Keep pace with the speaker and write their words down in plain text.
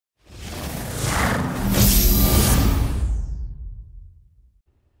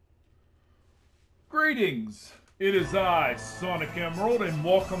Greetings! It is I, Sonic Emerald, and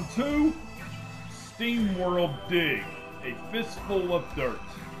welcome to Steamworld Dig, a fistful of dirt.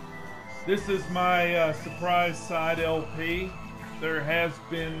 This is my surprise side LP. There has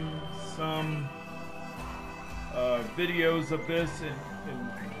been some videos of this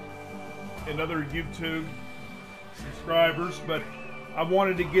in other YouTube subscribers, but I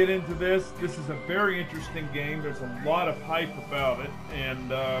wanted to get into this. This is a very interesting game. There's a lot of hype about it,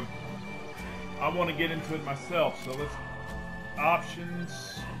 and I want to get into it myself. So let's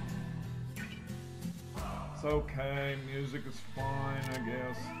options. It's okay. Music is fine, I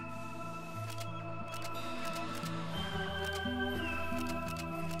guess.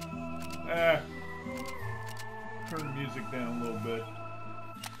 Turn the music down a little bit.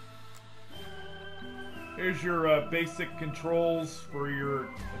 Here's your basic controls for your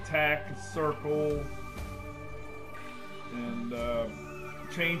attack, circle, and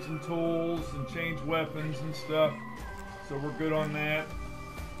changing tools and change weapons and stuff. So we're good on that.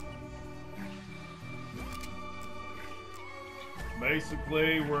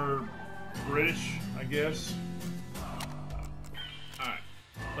 Basically, we're British, I guess. Alright,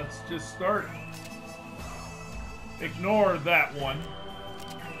 let's just start. Ignore that one.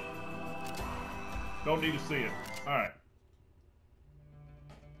 Don't need to see it. Alright.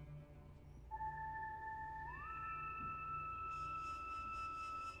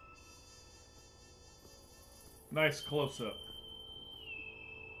 Nice close-up.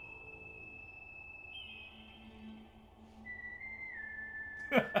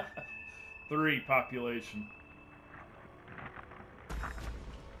 Three population.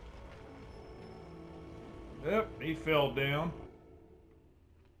 Yep, he fell down.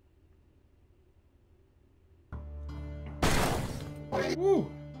 Woo!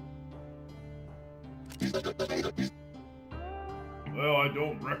 Well, I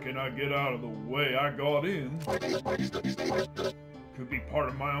don't reckon I get out of the way I got in. Could be part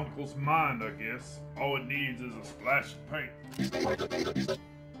of my uncle's mind, I guess. All it needs is a splash of paint.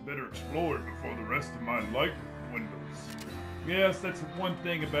 Better explore it before the rest of my light windows. Yes, that's one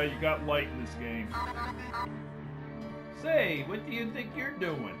thing about it. You got light in this game. Say, what do you think you're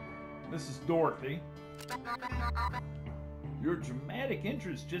doing? This is Dorothy. Your dramatic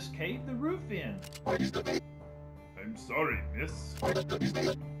entrance just caved the roof in. I'm sorry, miss.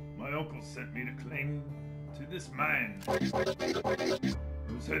 My uncle sent me to claim to this mine. I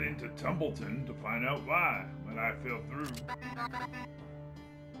was heading to Tumbleton to find out why when I fell through.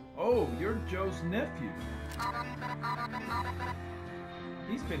 Oh, you're Joe's nephew.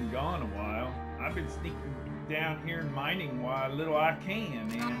 He's been gone a while. I've been sneaking down here and mining while little I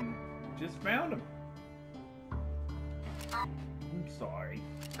can, and just found him. I'm sorry.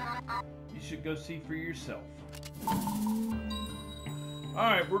 You should go see for yourself.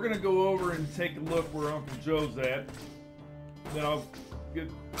 Alright, we're gonna go over and take a look where Uncle Joe's at. Then I'll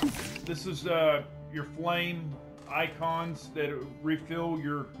get... This is your flame icons that refill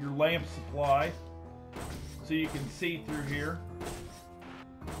your lamp supply. So you can see through here.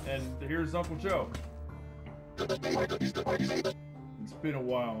 And here's Uncle Joe. It's been a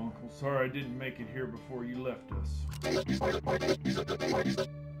while, Uncle. Sorry I didn't make it here before you left us.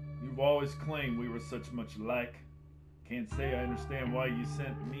 You've always claimed we were such much alike. Can't say I understand why you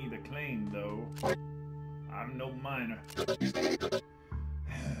sent me the claim, though. I'm no miner.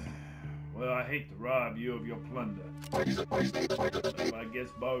 Well, I hate to rob you of your plunder. But if I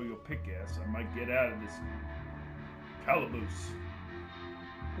guess borrow your pickaxe, I might get out of this calaboose.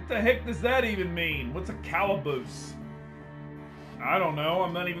 What the heck does that even mean? What's a calaboose? I don't know.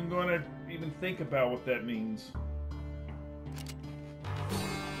 I'm not even going to even think about what that means.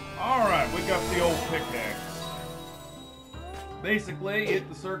 Alright, we got the old pickaxe. Basically, hit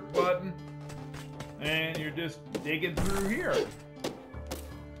the circle button, and you're just digging through here.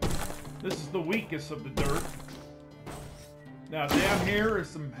 This is the weakest of the dirt. Now, down here is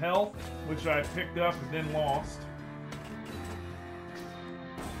some health, which I picked up and then lost.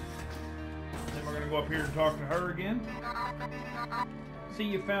 Then we're going to go up here and talk to her again. See,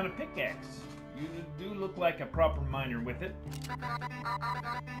 you found a pickaxe. You do look like a proper miner with it.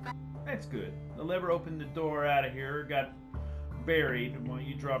 That's good. The lever opened the door out of here, got buried when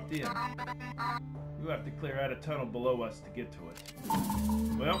you dropped in. You have to clear out a tunnel below us to get to it.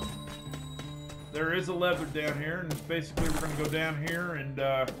 Well, there is a lever down here, and basically we're going to go down here and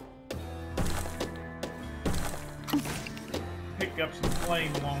pick up some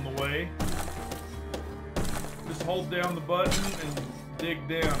flame along the way. Just hold down the button and dig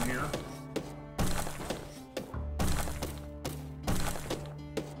down here.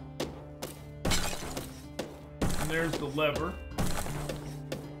 And there's the lever.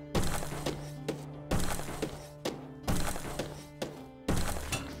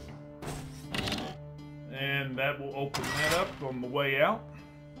 on the way out.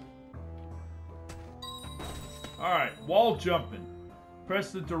 Alright, wall jumping.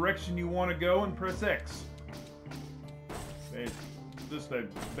 Press the direction you want to go and press X. It's just a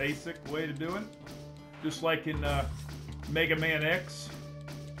basic way to do it. Just like in Mega Man X.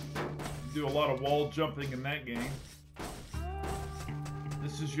 You do a lot of wall jumping in that game.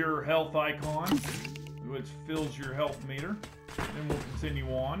 This is your health icon, which fills your health meter. Then we'll continue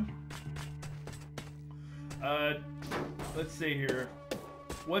on. Let's see here.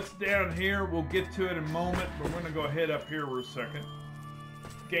 What's down here? We'll get to it in a moment, but we're going to go ahead up here for a second.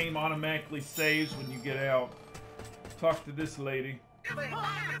 Game automatically saves when you get out. Talk to this lady.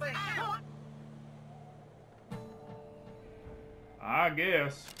 I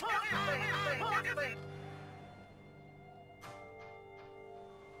guess.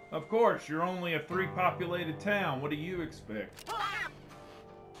 Of course, you're only a 3-populated town. What do you expect?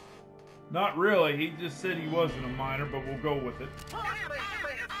 Not really. He just said he wasn't a miner, but we'll go with it.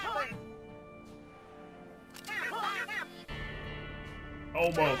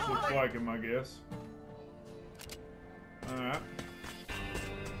 Almost looks like him, I guess. Alright.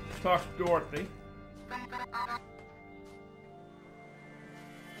 Talk to Dorothy.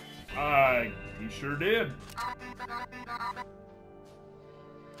 He sure did.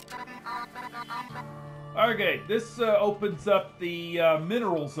 Okay, this opens up the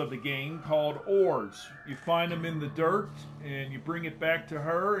minerals of the game called ores. You find them in the dirt, and you bring it back to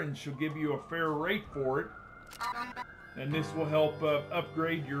her, and she'll give you a fair rate for it. And this will help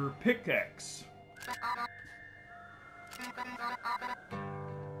upgrade your pickaxe.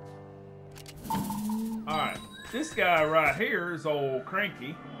 Alright, this guy right here is old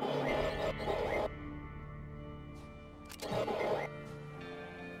Cranky.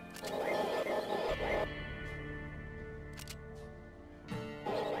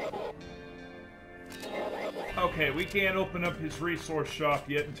 Okay, we can't open up his resource shop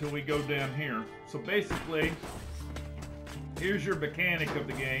yet until we go down here. So basically, here's your mechanic of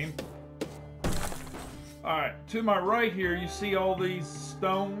the game. Alright, to my right here, you see all these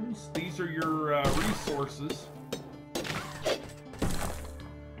stones. These are your resources.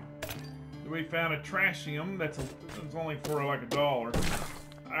 We found a trashium. That's only for like $1.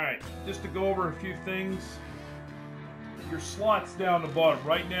 Alright, just to go over a few things. Your slots down the bottom.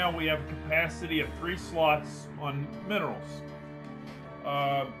 Right now we have a capacity of 3 slots on minerals.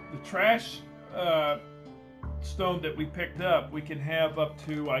 The trash stone that we picked up, we can have up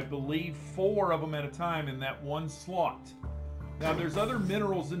to, I believe, 4 of them at a time in that one slot. Now there's other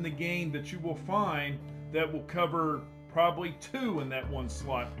minerals in the game that you will find that will cover probably 2 in that one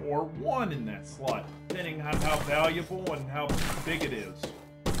slot, or 1 in that slot, depending on how valuable and how big it is.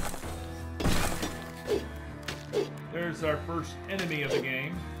 There's our first enemy of the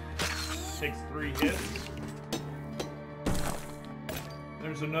game. Takes 3 hits.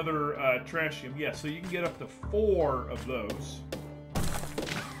 There's another trashium. Yeah, so you can get up to 4 of those.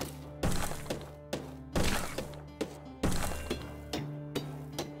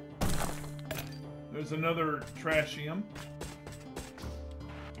 There's another trashium.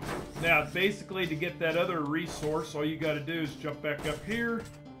 Now, basically, to get that other resource, all you got to do is jump back up here.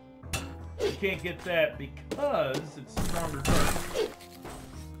 You can't get that because it's stronger dirt.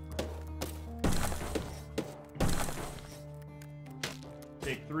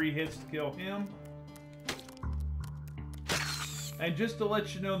 Take 3 hits to kill him. And just to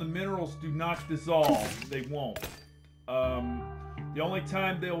let you know, the minerals do not dissolve. They won't. The only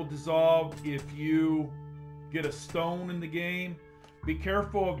time they will dissolve if you get a stone in the game. Be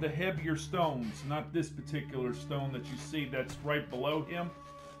careful of the heavier stones, not this particular stone that you see that's right below him.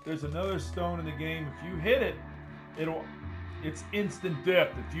 There's another stone in the game. If you hit it, it's instant death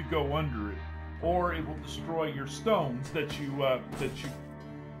if you go under it, or it will destroy your stones that you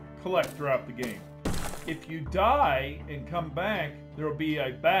collect throughout the game. If you die and come back, there will be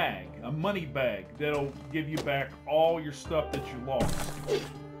a bag, a money bag, that'll give you back all your stuff that you lost.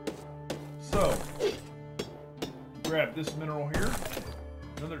 So, grab this mineral here.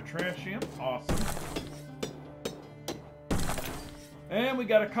 Another trashium. Awesome. And we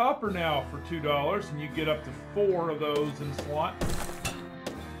got a copper now for $2, and you get up to 4 of those in a slot.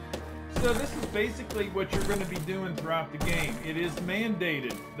 So this is basically what you're going to be doing throughout the game. It is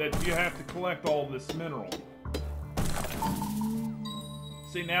mandated that you have to collect all this mineral.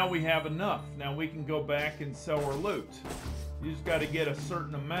 See, now we have enough. Now we can go back and sell our loot. You just got to get a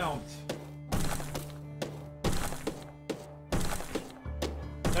certain amount.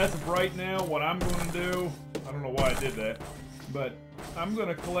 As of right now, what I'm going to do, I don't know why I did that, but I'm going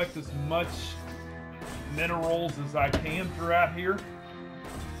to collect as much minerals as I can throughout here.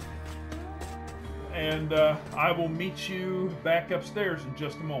 and I will meet you back upstairs in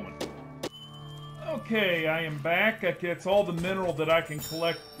just a moment. Okay, I am back. That's all the mineral that I can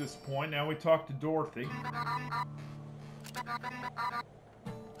collect at this point. Now we talk to Dorothy.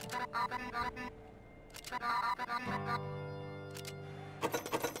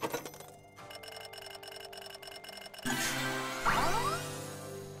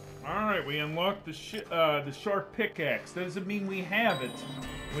 Alright, we unlocked the sharp pickaxe. That doesn't mean we have it.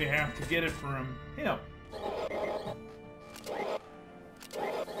 We have to get it from him.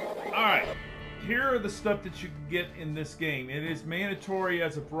 Alright, here are the stuff that you can get in this game. It is mandatory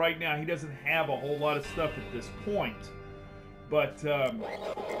as of right now. He doesn't have a whole lot of stuff at this point. But we're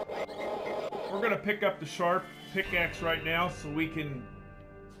going to pick up the sharp pickaxe right now so we can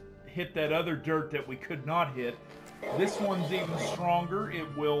hit that other dirt that we could not hit. This one's even stronger. It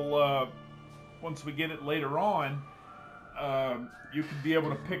will, once we get it later on, you can be able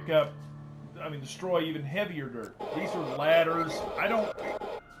to pick up, destroy even heavier dirt. These are ladders. I don't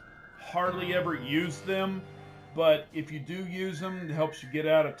hardly ever use them, but if you do use them, it helps you get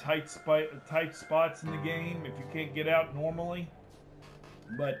out of tight spots in the game if you can't get out normally.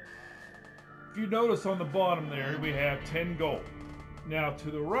 But if you notice on the bottom there, we have 10 gold. Now to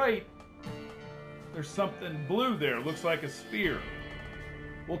the right, there's something blue there. Looks like a spear.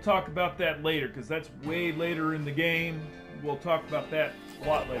 We'll talk about that later because that's way later in the game. We'll talk about that a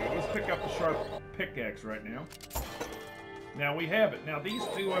lot later. Let's pick up the sharp pickaxe right now. Now we have it. Now these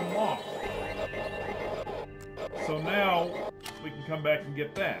two unlock. So now we can come back and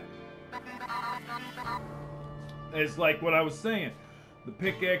get that. It's like what I was saying. The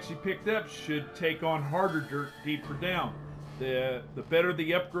pickaxe you picked up should take on harder dirt deeper down. The better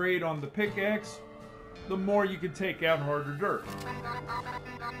the upgrade on the pickaxe, the more you can take out harder dirt.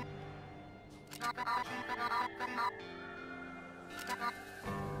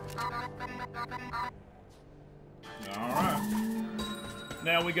 Alright.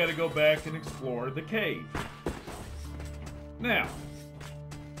 Now we got to go back and explore the cave. Now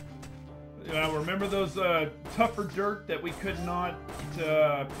remember those tougher dirt that we could not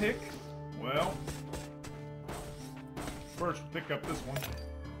pick? Well, first pick up this one.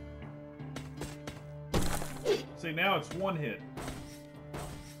 See, now it's one hit.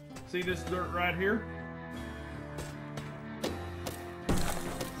 See this dirt right here?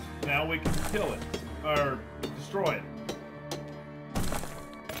 Now we can kill it, or destroy it.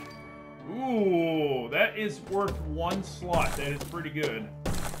 Ooh, that is worth one slot. That is pretty good.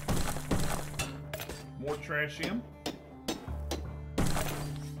 More trashium.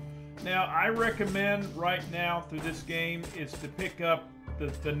 Now, I recommend right now through this game is to pick up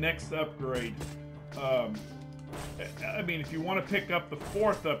the next upgrade. If you want to pick up the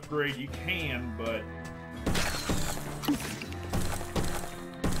 4th upgrade, you can, but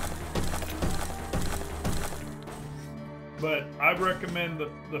I recommend the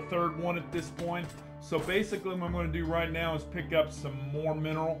 3rd one at this point. So basically what I'm going to do right now is pick up some more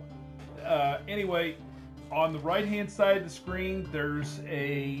mineral. Anyway, on the right hand side of the screen there's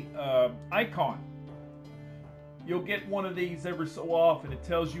a icon. You'll get one of these every so often. It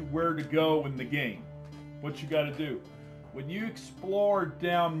tells you where to go in the game, what you got to do. When you explore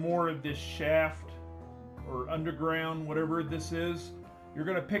down more of this shaft or underground, whatever this is, you're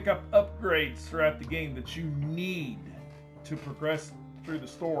going to pick up upgrades throughout the game that you need to progress through the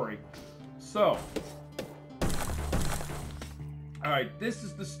story. So, alright, this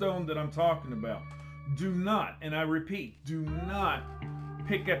is the stone that I'm talking about. Do not, and I repeat, do not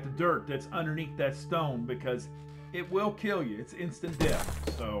pick at the dirt that's underneath that stone because it will kill you. It's instant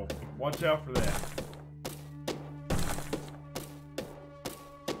death. So, watch out for that.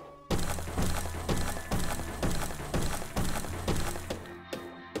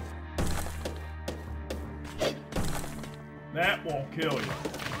 That won't kill you.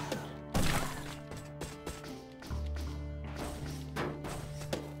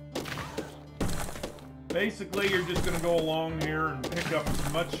 Basically, you're just going to go along here and pick up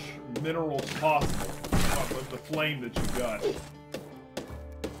as much mineral as possible with the flame that you got.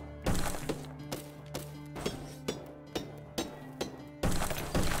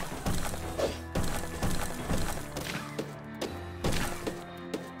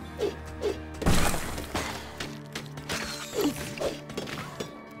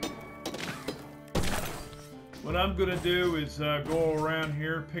 What I'm going to do is go around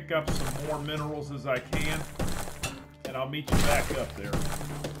here, pick up some more minerals as I can, and I'll meet you back up there.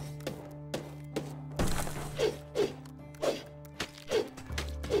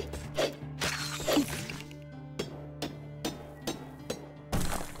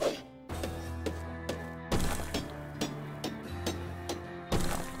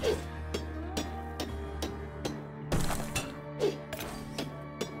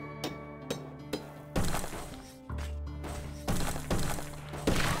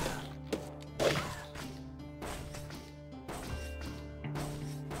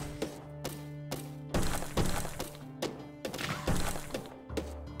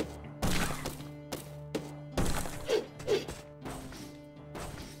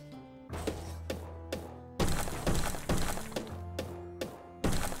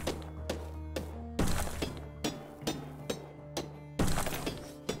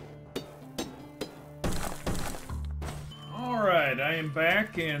 Alright, I am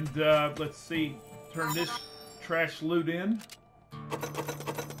back, and let's see. Turn this trash loot in.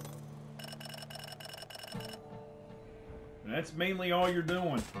 And that's mainly all you're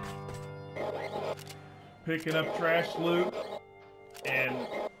doing. Picking up trash loot and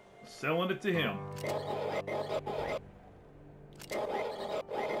selling it to him.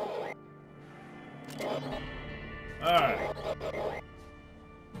 Alright.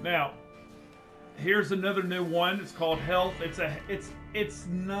 Now, here's another new one. It's called Health. It's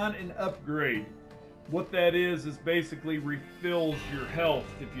not an upgrade. What that is basically refills your health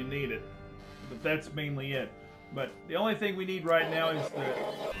if you need it. But that's mainly it. But the only thing we need right now is the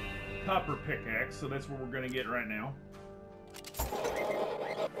copper pickaxe, so that's what we're going to get right now.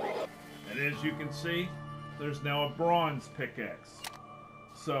 And as you can see, there's now a bronze pickaxe.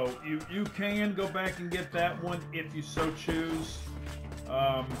 So you can go back and get that one if you so choose.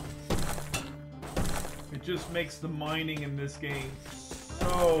 It just makes the mining in this game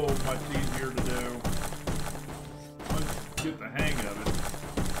so much easier to do once you get the hang of it.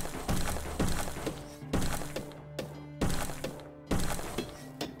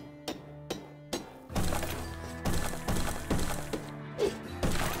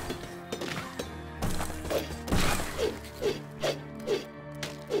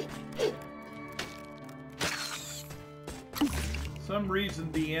 For some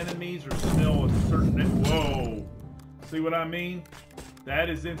reason the enemies are still a certain... Whoa! See what I mean? That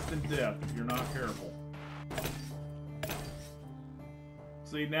is instant death if you're not careful.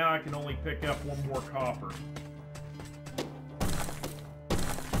 See, now I can only pick up one more copper.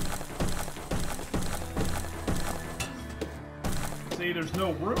 See, there's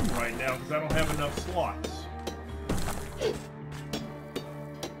no room right now because I don't have enough slots.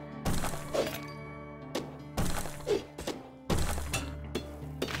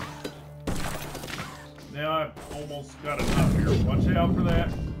 Now I've almost got enough here. Watch out for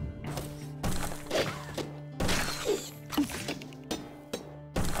that.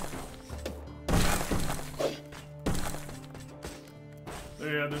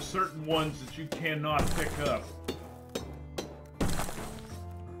 Yeah, there's certain ones that you cannot pick up.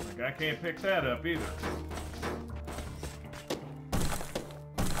 Like I can't pick that up either.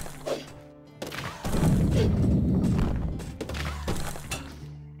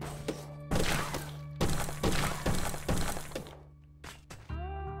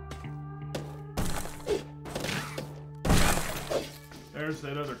 There's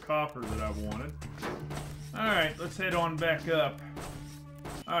that other copper that I wanted. Alright, let's head on back up.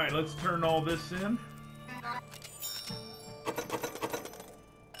 Alright, let's turn all this in.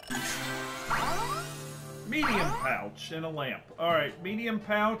 Medium pouch and a lamp. Alright, medium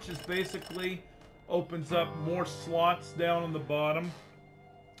pouch is basically opens up more slots down on the bottom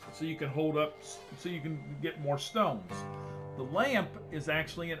so you can hold up, so you can get more stones. The lamp is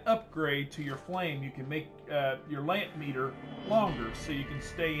actually an upgrade to your flame. You can make your lamp meter longer, so you can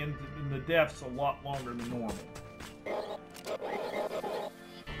stay in the depths a lot longer than normal.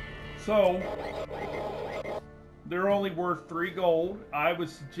 So, they're only worth 3 gold. I would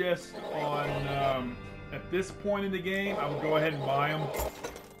suggest on, at this point in the game, I would go ahead and buy them.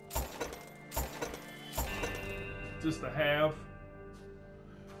 Just to have.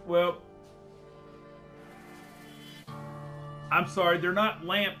 Well, I'm sorry, they're not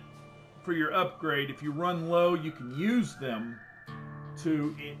lamp for your upgrade. If you run low, you can use them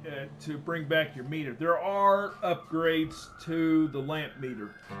to bring back your meter. There are upgrades to the lamp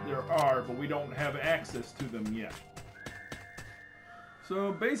meter. There are, but we don't have access to them yet.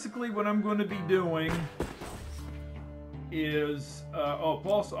 So basically what I'm going to be doing is,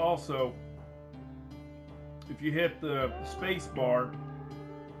 also, if you hit the space bar,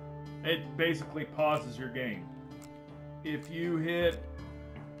 it basically pauses your game. If you hit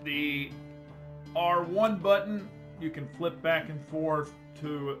the R1 button, you can flip back and forth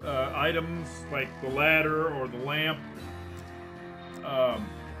to items like the ladder or the lamp.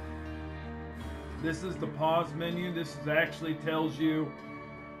 This is the pause menu. This is actually tells you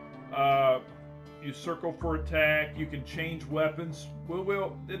you circle for attack. You can change weapons.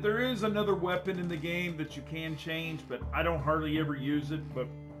 Well, there is another weapon in the game that you can change, but I don't hardly ever use it. But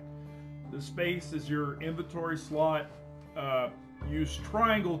the space is your inventory slot. Use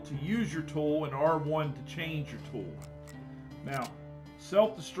triangle to use your tool and R1 to change your tool. Now,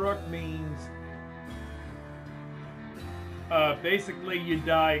 self-destruct means basically you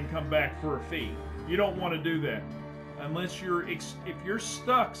die and come back for a fee. You don't want to do that unless if you're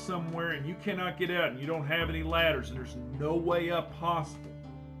stuck somewhere and you cannot get out and you don't have any ladders and there's no way up possible.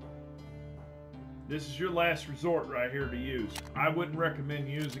 This is your last resort right here to use. I wouldn't recommend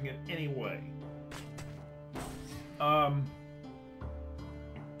using it anyway.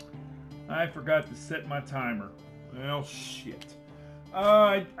 I forgot to set my timer. Well, shit.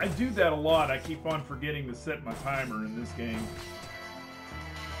 I do that a lot. I keep on forgetting to set my timer in this game.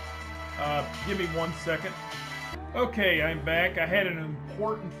 Give me 1 second. Okay, I'm back. I had an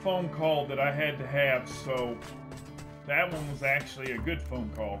important phone call that I had to have, so that one was actually a good phone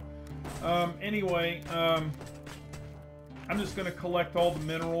call. Anyway, I'm just going to collect all the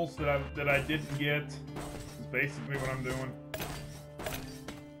minerals that I didn't get. Is basically what I'm doing.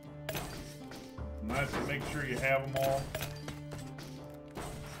 Nice to make sure you have them all.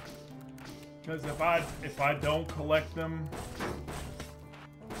 Because if I don't collect them,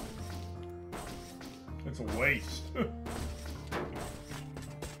 it's a waste.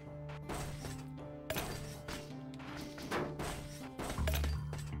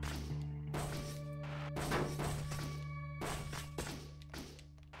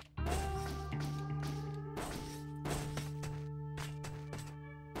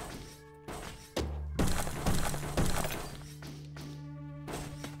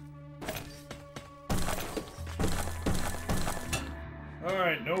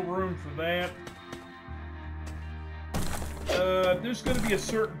 Alright, no room for that. There's going to be a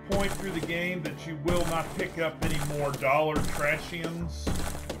certain point through the game that you will not pick up any more dollar trashiums.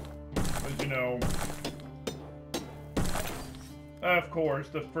 But, you know, of course,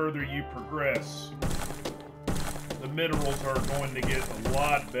 the further you progress, the minerals are going to get a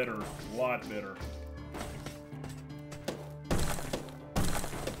lot better, a lot better.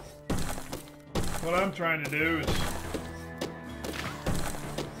 What I'm trying to do is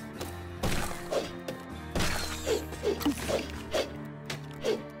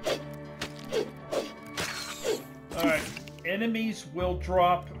enemies will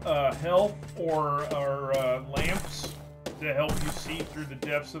drop health or lamps to help you see through the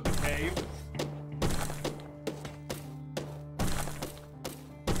depths of the cave.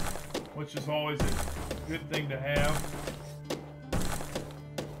 Which is always a good thing to have.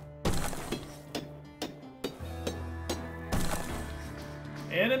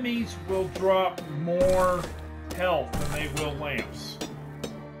 Enemies will drop more health than they will lamps.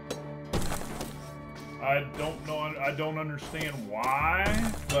 I don't know, I don't understand why,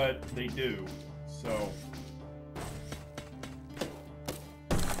 but they do, so.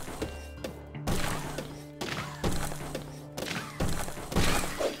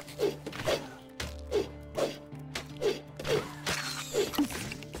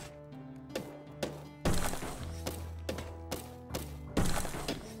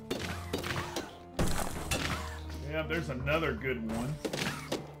 Yeah, there's another good one.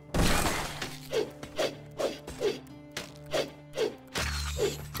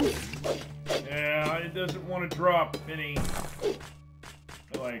 It doesn't want to drop any,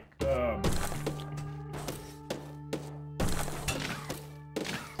 like,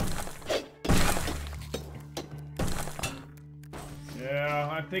 yeah,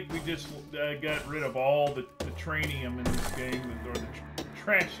 I think we just got rid of all the tranium in this game, or the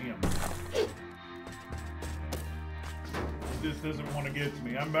trashium. It just doesn't want to get to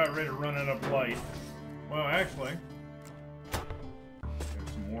me. I'm about ready to run out of light. Well, actually,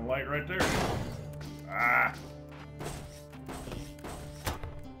 there's some more light right there. Ah!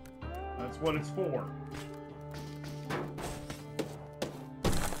 That's what it's for.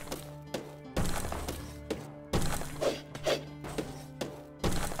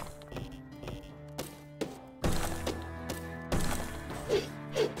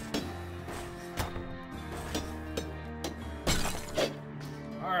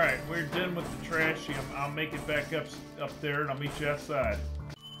 Alright, we're done with the trashium. I'll make it back up there and I'll meet you outside.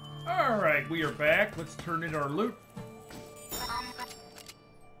 Alright, we are back. Let's turn in our loot.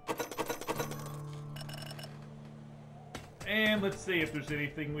 And let's see if there's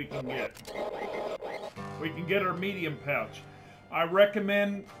anything we can get. We can get our medium pouch. I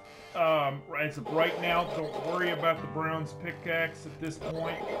recommend, as of right now, don't worry about the bronze pickaxe at this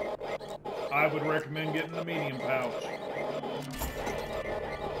point. I would recommend getting the medium pouch.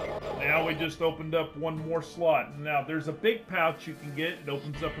 Now we just opened up one more slot. Now there's a big pouch you can get. It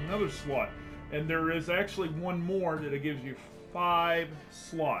opens up another slot. And there is actually one more that gives you 5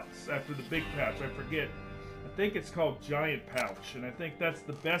 slots after the big pouch. I forget. I think it's called Giant Pouch. And I think that's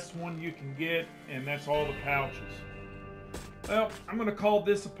the best one you can get. And that's all the pouches. Well, I'm going to call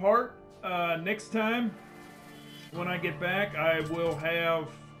this apart. Next time, when I get back, I will have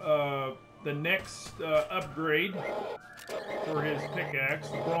the next upgrade for his pickaxe,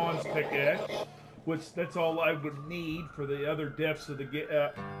 the bronze pickaxe, which that's all I would need for the other depths of the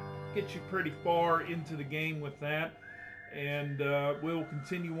get you pretty far into the game with that, and we'll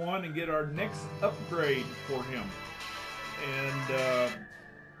continue on and get our next upgrade for him. And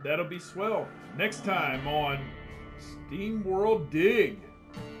That'll be swell. Next time on Steamworld Dig.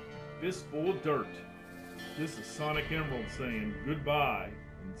 Fistful of Dirt. This is Sonic Emerald saying goodbye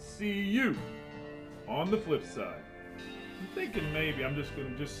and see you on the flip side. I'm thinking maybe I'm just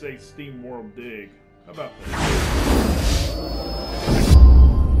going to say Steamworld Dig. How about that?